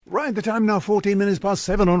Right, the time now 14 minutes past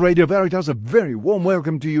 7 on Radio Veritas. A very warm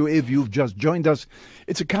welcome to you if you've just joined us.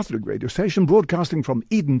 It's a Catholic radio station broadcasting from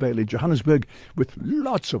Edenvale in Johannesburg with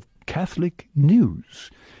lots of Catholic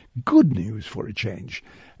news. Good news for a change.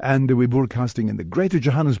 And we're broadcasting in the Greater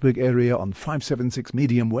Johannesburg area on 576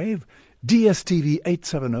 medium wave, DSTV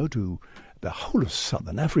 870 to the whole of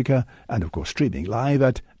Southern Africa, and of course streaming live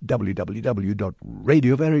at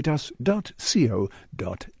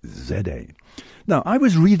www.radioveritas.co.za. Now, I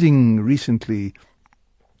was reading recently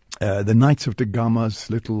the Knights of the Gama's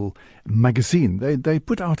little magazine. They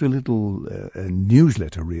put out a little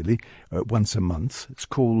newsletter, really, once a month. It's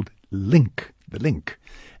called The Link.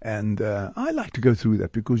 And I like to go through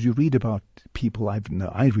that because you read about people I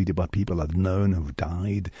read about people I've known who've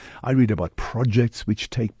died. I read about projects which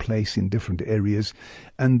take place in different areas.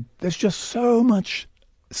 And there's just so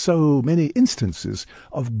many instances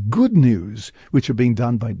of good news which are being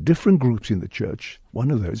done by different groups in the church,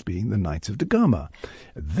 one of those being the Knights of the Gama.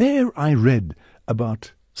 There I read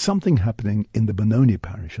about something happening in the Benoni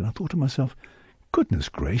parish, and I thought to myself, goodness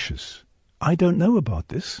gracious, I don't know about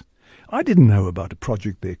this. I didn't know about a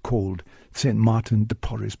project there called St. Martin de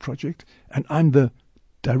Porres Project, and I'm the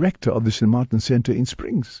director of the St. Martin Centre in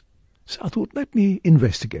Springs. So I thought, let me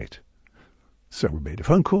investigate. So we made a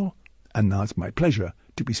phone call, and now it's my pleasure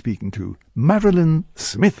to be speaking to Marilyn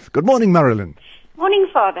Smith. Good morning, Marilyn. Morning,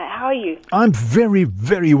 Father. How are you? I'm very,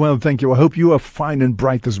 very well, thank you. I hope you are fine and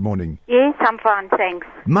bright this morning. Yes, I'm fine, thanks.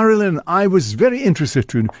 Marilyn, I was very interested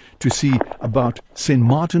to see about St.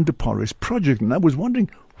 Martin de Porres Project, and I was wondering,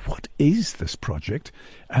 what is this project?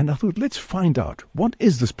 And I thought, let's find out, what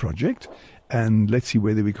is this project? And let's see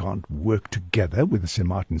whether we can't work together with the St.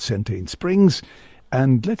 Martin Centre in Springs.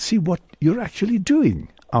 And let's see what you're actually doing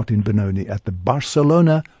out in Benoni at the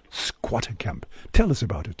Barcelona Squatter Camp. Tell us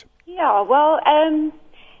about it. Yeah, well,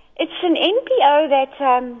 it's an NPO that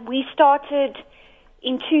we started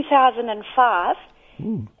in 2005.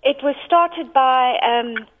 Ooh. It was started by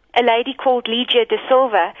a lady called Litabe de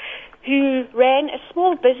Silva, who ran a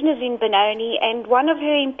small business in Benoni, and one of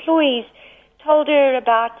her employees told her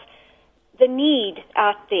about the need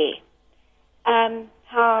out there,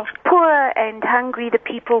 how poor and hungry the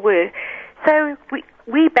people were. So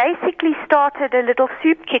we basically started a little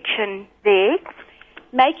soup kitchen there,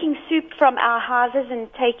 making soup from our houses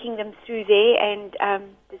and taking them through there and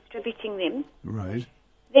distributing them. Right.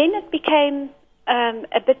 Then it became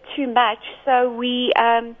a bit too much, so we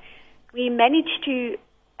managed to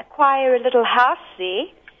acquire a little house there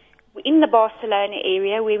in the Barcelona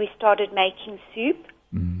area where we started making soup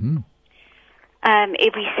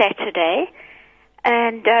every Saturday.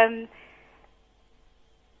 And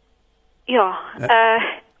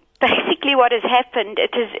basically what has happened,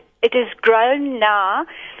 it has grown now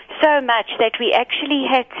so much that we actually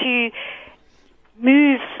had to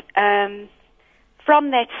move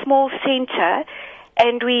from that small centre,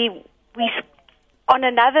 and we on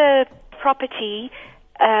another property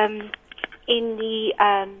in the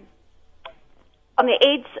on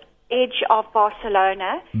the edge of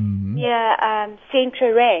Barcelona, near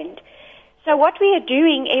Centro Rand. So what we are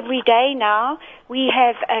doing every day now, we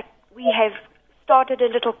have started a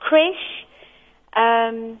little creche,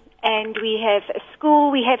 and we have a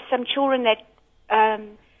school. We have some children that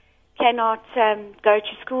cannot go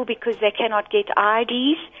to school because they cannot get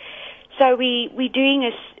IDs. So we're doing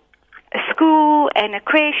a school and a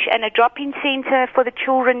creche and a drop-in center for the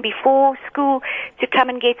children before school to come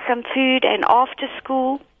and get some food, and after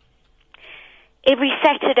school. Every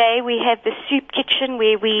Saturday we have the soup kitchen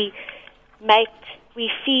where we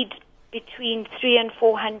feed between 300 and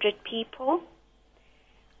 400 people.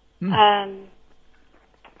 Well,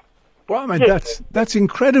 I mean, that's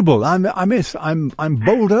incredible. I'm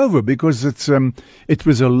bowled over because it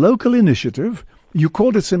was a local initiative. You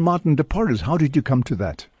called it St. Martin de Porres. How did you come to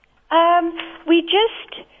that?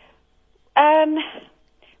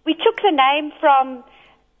 We took the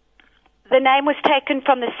name was taken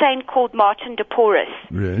from the saint called Martin de Porres.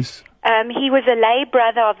 Yes. He was a lay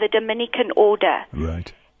brother of the Dominican order.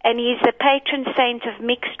 Right. And he's the patron saint of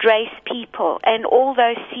mixed race people and all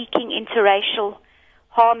those seeking interracial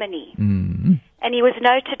harmony. Mm-hmm. And he was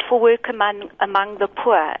noted for work among the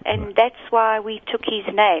poor, and that's why we took his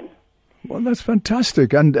name. Well, that's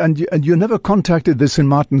fantastic. And you never contacted the St.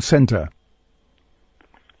 Martin Centre?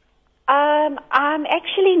 I'm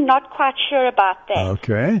actually not quite sure about that.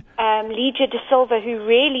 Okay. Litabe de Silva, who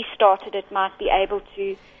really started it, might be able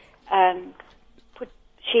to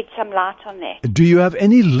shed some light on that. Do you have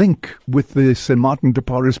any link with the St. Martin de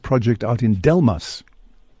Porres project out in Delmas?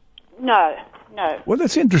 No. Well,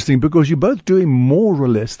 that's interesting because you're both doing more or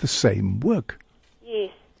less the same work.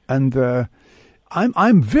 Yes. And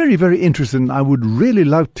I'm very, very interested, and I would really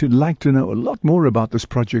like to know a lot more about this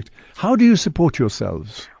project. How do you support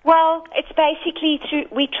yourselves? Well, it's basically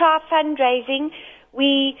we try fundraising.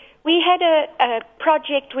 We had a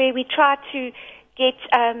project where we tried to get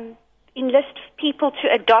enlist people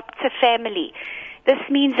to adopt a family. This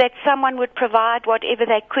means that someone would provide whatever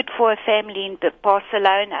they could for a family in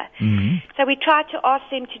Barcelona. Mm-hmm. So we tried to ask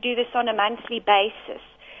them to do this on a monthly basis,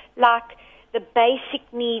 like the basic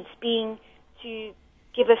needs being to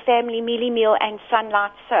give a family mealie meal and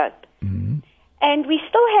sunlight soap. Mm-hmm. And we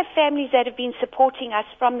still have families that have been supporting us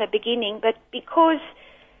from the beginning, but because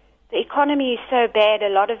the economy is so bad, a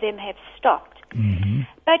lot of them have stopped. Mm-hmm.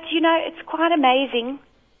 But, it's quite amazing.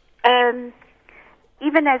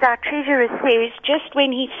 Even as our treasurer says, just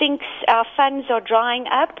when he thinks our funds are drying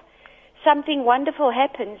up, something wonderful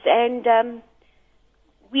happens, and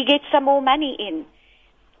we get some more money in.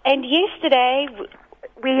 And yesterday,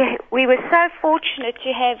 we were so fortunate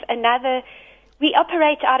to have another. We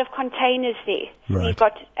operate out of containers there. Right. We've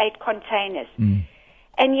got 8 containers. Mm.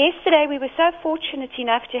 And yesterday, we were so fortunate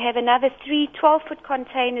enough to have another 3 12-foot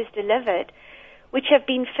containers delivered, which have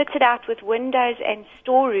been fitted out with windows and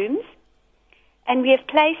storerooms. And we have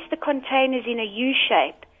placed the containers in a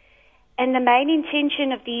U-shape. And the main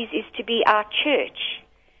intention of these is to be our church.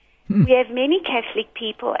 We have many Catholic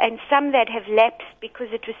people and some that have lapsed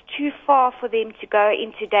because it was too far for them to go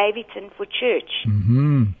into Davidson for church.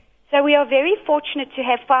 Mm-hmm. So we are very fortunate to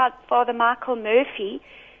have Father Michael Murphy,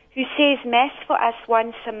 who says Mass for us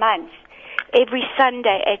once a month, every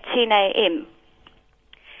Sunday at 10 a.m.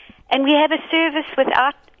 And we have a service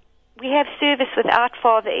without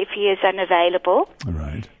Father if he is unavailable.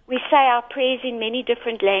 Right. We say our prayers in many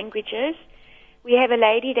different languages. We have a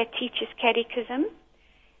lady that teaches catechism.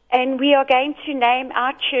 And we are going to name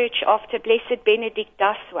our church after Blessed Benedict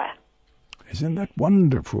Daswa. Isn't that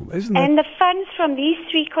wonderful? And the funds from these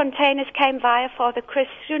 3 containers came via Father Chris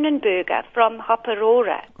Sunenberger from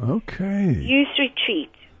Hopperora. Okay. Youth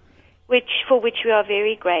Retreat, for which we are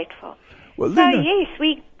very grateful. Well, so, yes,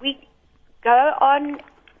 we go on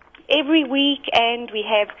every week, and we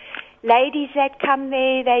have ladies that come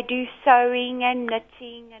there. They do sewing and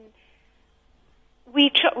knitting, and we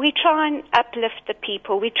try and uplift the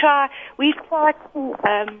people. We try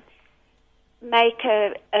to make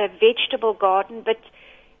a vegetable garden, but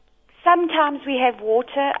sometimes we have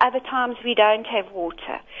water, other times we don't have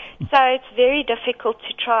water. So it's very difficult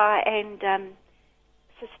to try and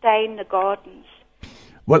sustain the gardens.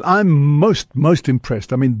 Well, I'm most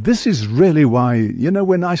impressed. I mean, this is really why,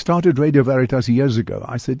 when I started Radio Veritas years ago,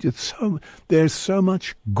 I said, there's so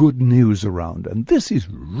much good news around, and this is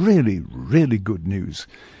really, really good news.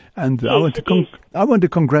 And yes, I want to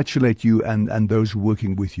congratulate you and those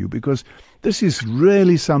working with you, because this is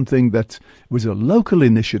really something that was a local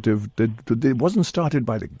initiative that it wasn't started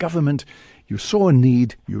by the government. You saw a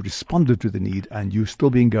need, you responded to the need, and you've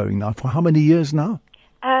still been going now. For how many years now?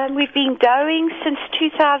 We've been going since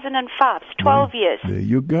 2005, 12 years. There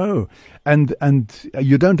you go. And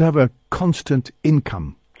you don't have a constant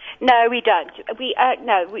income? No, we don't.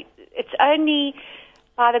 It's only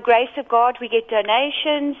by the grace of God we get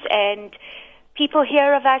donations, and people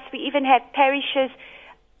hear of us. We even have parishes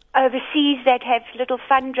overseas that have little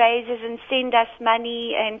fundraisers and send us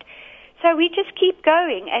money, and so we just keep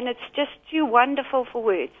going, and it's just too wonderful for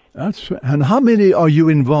words. And how many are you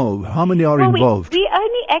involved? How many are involved? We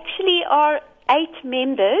only actually are 8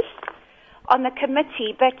 members on the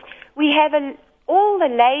committee, but we have all the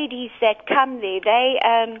ladies that come there.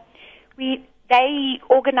 They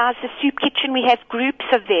organize the soup kitchen. We have groups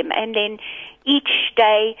of them, and then each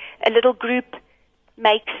day a little group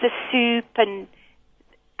makes the soup and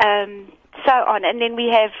so on. And then we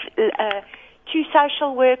have 2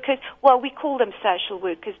 social workers. Well, we call them social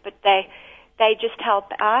workers, but they just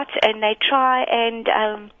help out, and they try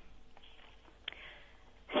and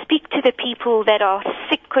speak to the people that are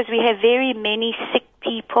sick, because we have very many sick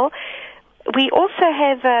people. We also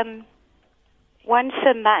have once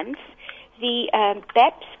a month the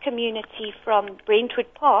BAPS community from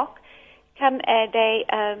Brentwood Park come and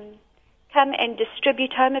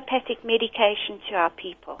distribute homeopathic medication to our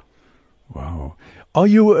people. Wow. Are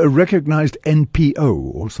you a recognized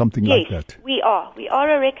NPO or something like that? Yes, we are. We are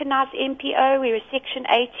a recognized NPO. We're a Section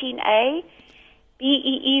 18A,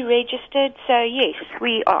 BEE registered. So, yes,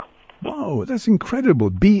 we are. Wow, that's incredible.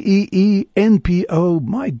 BEE, NPO.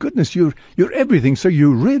 My goodness, you're everything. So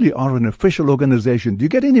you really are an official organization. Do you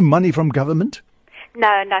get any money from government?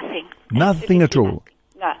 No, nothing. Nothing at all? Nothing.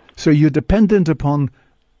 No. So you're dependent upon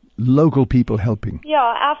local people helping? Yeah,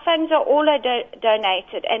 our funds are all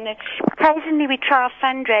donated, and occasionally we try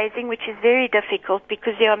fundraising, which is very difficult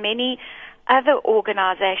because there are many other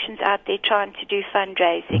organizations out there trying to do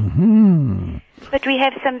fundraising. Mm-hmm. But we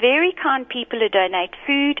have some very kind people who donate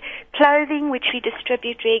food, clothing, which we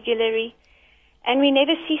distribute regularly. And we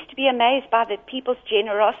never cease to be amazed by the people's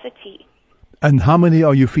generosity. And how many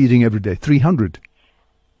are you feeding every day? 300?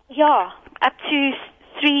 Yeah, up to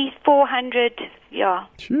 400, yeah.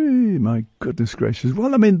 Gee, my goodness gracious.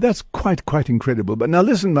 Well, I mean, that's quite incredible. But now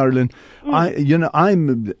listen, Marilyn,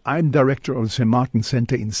 I'm director of the St. Martin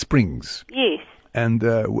Center in Springs. Yes. And,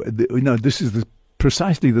 this is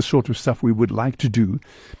precisely the sort of stuff we would like to do.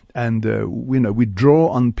 And, we draw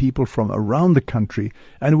on people from around the country.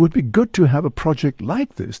 And it would be good to have a project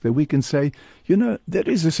like this that we can say, there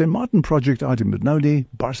is a St. Martin project out in Benoni,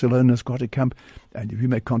 Barcelona, Squatter Camp. And if you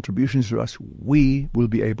make contributions to us, we will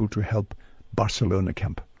be able to help Barcelona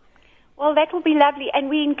Camp. Well, that will be lovely. And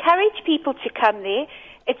we encourage people to come there.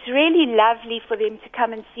 It's really lovely for them to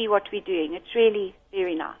come and see what we're doing. It's really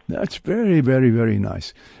very nice. That's very, very, very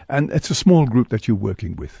nice. And it's a small group that you're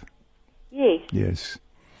working with. Yes. Yes.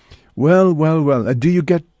 Well. Do you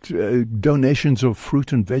get donations of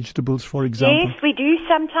fruit and vegetables, for example? Yes, we do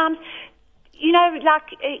sometimes.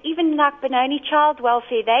 Even like Benoni Child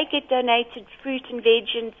Welfare, they get donated fruit and veg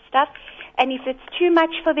and stuff. And if it's too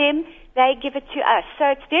much for them, they give it to us. So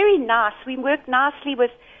it's very nice. We work nicely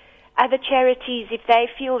with other charities. If they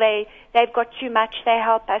feel they've got too much, they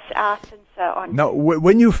help us out and so on. Now,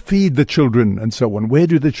 when you feed the children and so on, where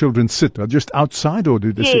do the children sit? Are just outside or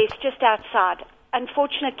do they sit? Yes, just outside.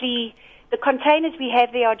 Unfortunately, the containers we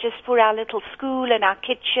have there are just for our little school and our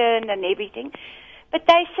kitchen and everything. But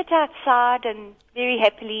they sit outside and very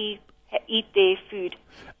happily eat their food.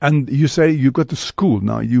 And you say you got the school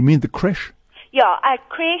now. You mean the creche? Yeah, a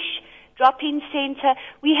creche, drop-in center.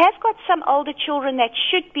 We have got some older children that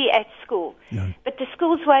should be at school. Yeah. But the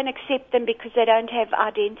schools won't accept them because they don't have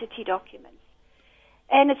identity documents.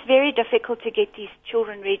 And it's very difficult to get these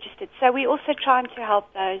children registered. So we're also trying to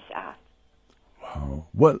help those out. Wow.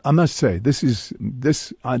 Well, I must say, this is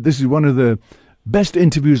one of the best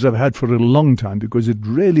interviews I've had for a long time because it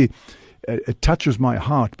really it touches my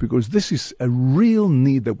heart because this is a real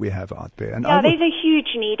need that we have out there. And there's a huge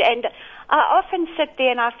need. And I often sit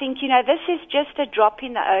there and I think, this is just a drop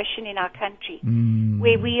in the ocean in our country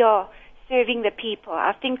where we are serving the people.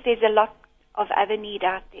 I think there's a lot of other need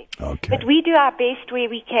out there. Okay. But we do our best where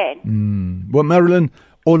we can. Well, Marilyn,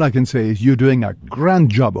 all I can say is you're doing a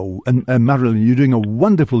grand job. And Marilyn, you're doing a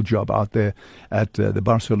wonderful job out there at the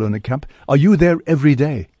Barcelona camp. Are you there every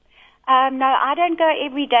day? No, I don't go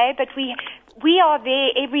every day, but we are there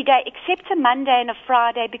every day except a Monday and a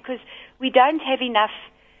Friday because we don't have enough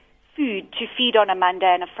food to feed on a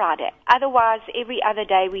Monday and a Friday. Otherwise, every other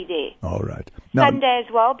day we're there. All right. Now, Sunday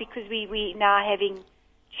as well because we now having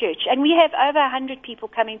church. And we have over 100 people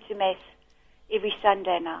coming to Mass every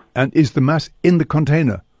Sunday now. And is the Mass in the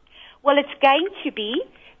container? Well, it's going to be,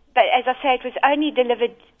 but as I say, it was only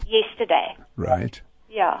delivered yesterday. Right.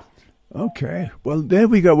 Yeah. Okay. Well, there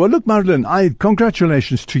we go. Well, look, Marilyn,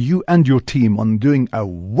 congratulations to you and your team on doing a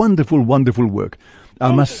wonderful, wonderful work.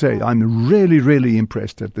 I must say, I'm really, really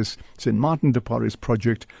impressed at this St. Martin de Porres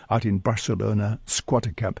project out in Barcelona,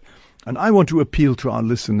 Squatter Camp. And I want to appeal to our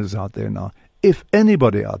listeners out there now. If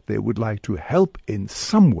anybody out there would like to help in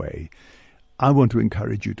some way, I want to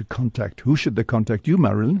encourage you to contact. Who should they contact? You,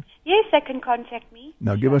 Marilyn? Yes, they can contact me.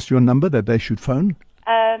 Now, give us your number that they should phone.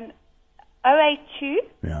 082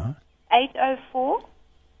 Yeah. 804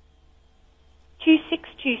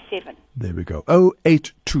 2627. There we go.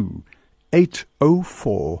 082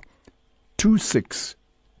 804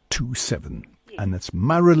 2627. Yes. And that's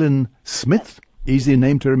Marilyn Smith. Easy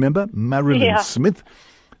name to remember. Marilyn Smith.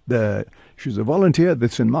 She's a volunteer at the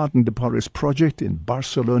St. Martin de Porres project in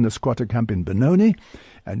Barcelona Squatter Camp in Benoni.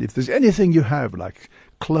 And if there's anything you have, like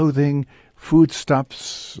clothing,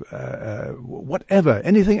 foodstuffs, whatever,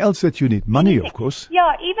 anything else that you need, money, of course.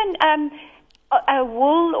 Yeah, even a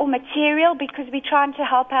wool or material because we're trying to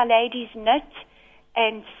help our ladies knit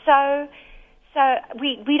and sew. So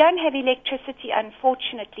we don't have electricity,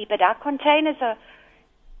 unfortunately, but our containers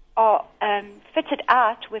are fitted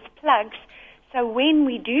out with plugs. So when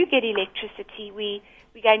we do get electricity, we're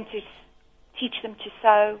going to teach them to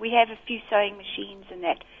sew. We have a few sewing machines and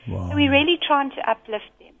that. Wow. So we're really trying to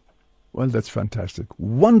uplift them. Well, that's fantastic.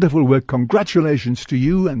 Wonderful work. Congratulations to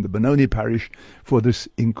you and the Benoni parish for this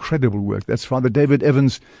incredible work. That's Father David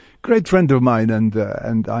Evans, great friend of mine, and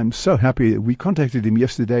I'm so happy. We contacted him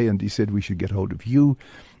yesterday, and he said we should get hold of you,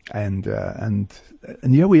 and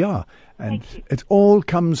here we are. And it all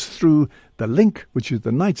comes through the link, which is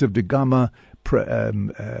the Knights of the Gama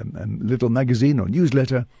little magazine or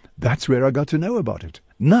newsletter. That's where I got to know about it.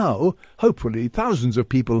 Now, hopefully, thousands of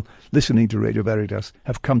people listening to Radio Veritas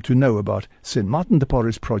have come to know about St. Martin de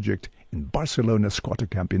Porres project in Barcelona squatter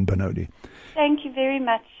camp in Benoni. Thank you very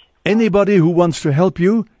much. Anybody who wants to help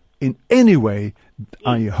you in any way,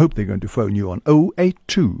 I hope they're going to phone you on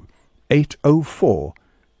 082 804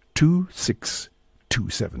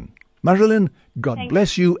 2627. Marilyn, God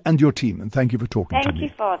bless you and your team, and thank you for talking to me.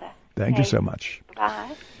 Thank you, Father. Thank you so much.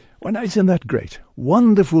 Bye. Well, now, isn't that great?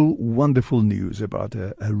 Wonderful, wonderful news about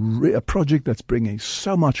a project that's bringing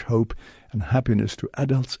so much hope and happiness to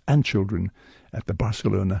adults and children at the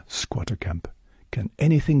Barcelona squatter camp. Can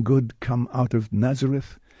anything good come out of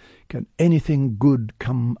Nazareth? Can anything good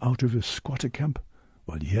come out of a squatter camp?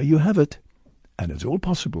 Well, here you have it, and it's all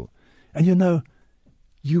possible. And you know,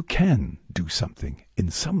 you can do something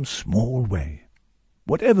in some small way.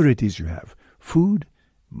 Whatever it is you have, food,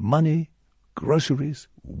 money, groceries,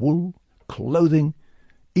 wool, clothing,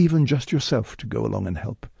 even just yourself to go along and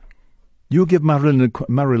help. You give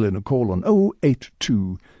Marilyn a call on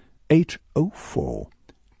 082 804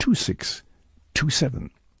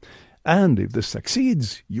 2627. And if this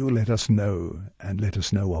succeeds, you let us know, and let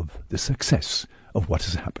us know of the success of what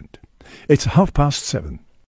has happened. It's 7:30.